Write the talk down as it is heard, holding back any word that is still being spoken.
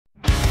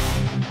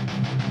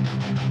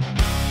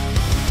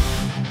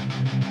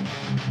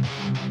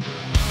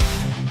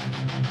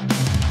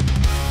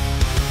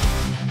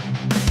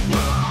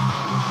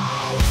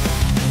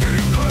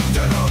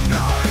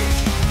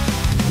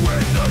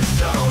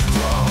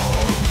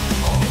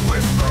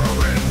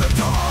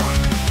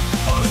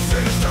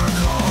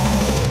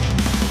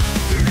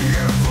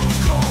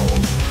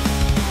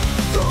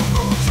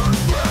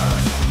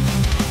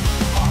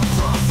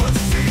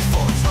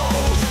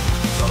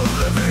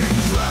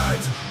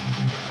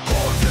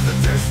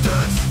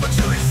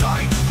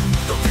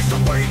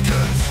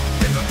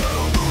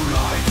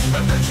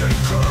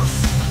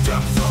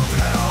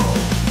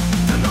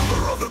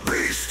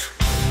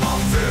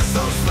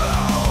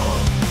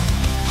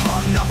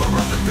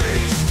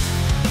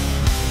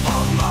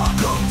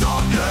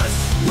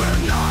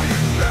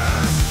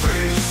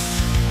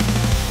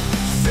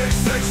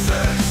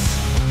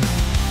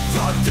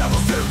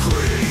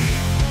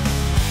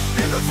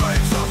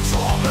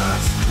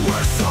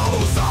where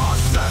souls are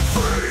set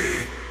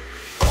free.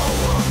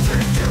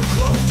 Overthinking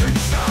cloaked in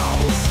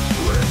shadows,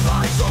 with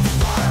eyes of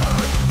fire,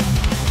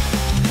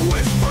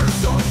 whispers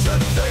of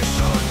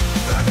temptation,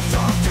 and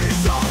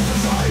darkness of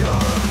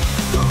desire.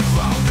 The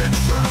ground it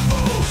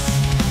trembles,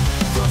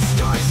 the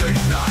skies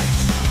ignite,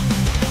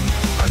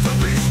 as the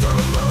beast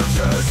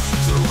emerges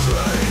to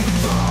claim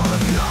the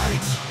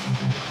night.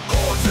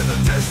 Hordes in the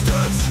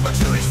distance, a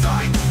chilling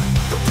sight.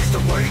 The beast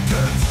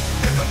awakens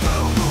in the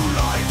pale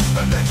moonlight.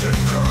 An ancient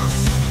curse,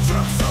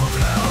 traps of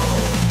hell.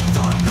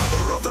 The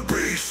number of the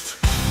beast,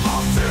 a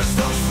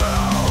fearsome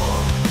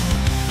spell.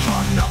 A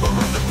number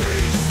of the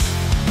beast,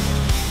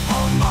 a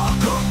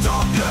mark of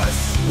darkness,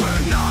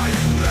 where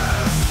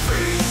nightmares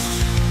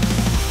feast.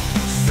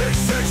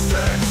 666,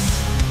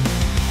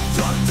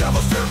 the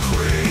devil's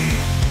decree.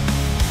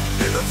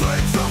 In the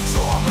flames of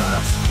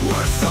torment,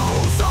 where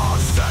souls are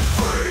set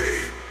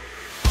free.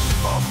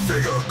 A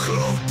figure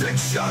clothed in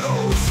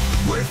shadows,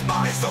 with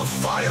minds of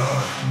fire,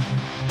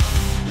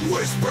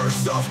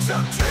 whispers of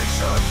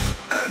temptation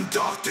and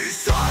dark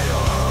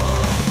desire.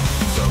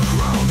 The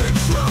ground it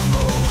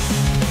trembles,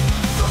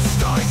 the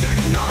skies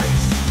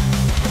ignite,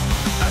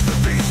 as the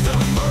beast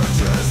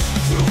emerges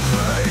to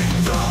claim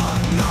the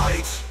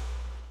night.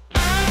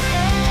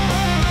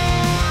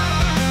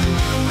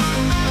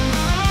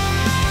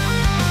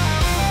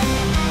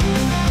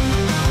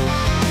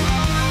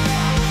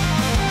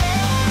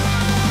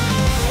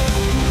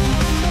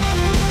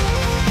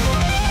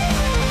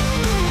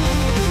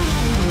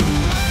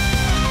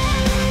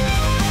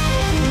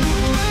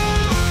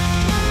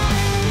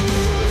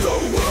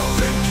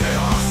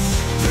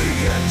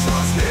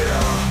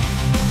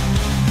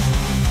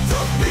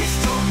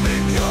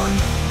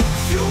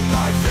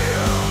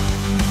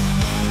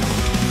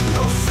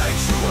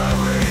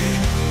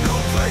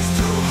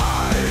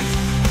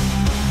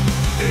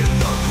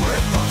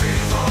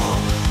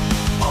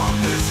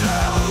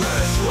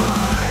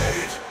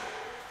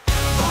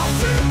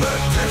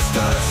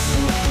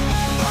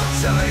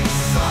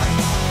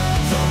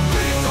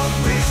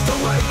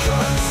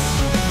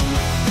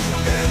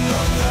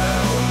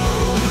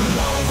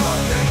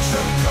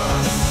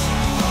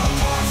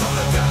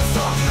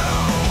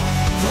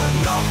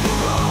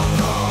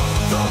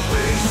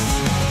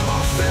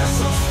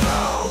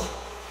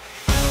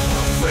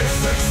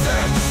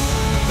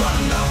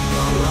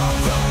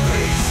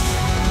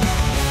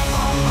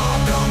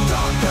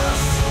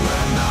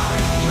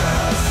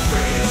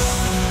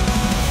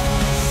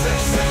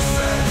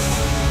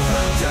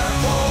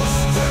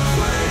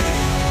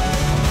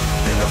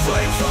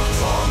 Flames of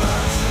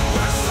torment,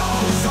 where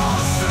souls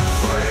are set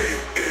free.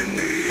 In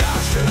the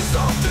ashes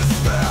of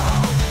despair,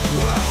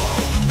 where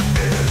hope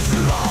is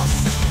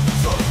lost,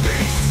 the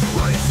beast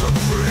reigns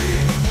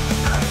supreme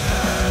at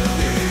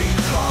any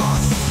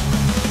cost.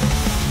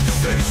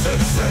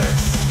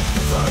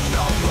 666, the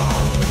number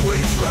we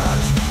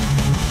tread,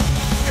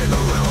 in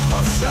the realm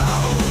of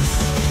shadows,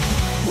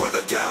 where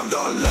the damned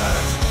are left.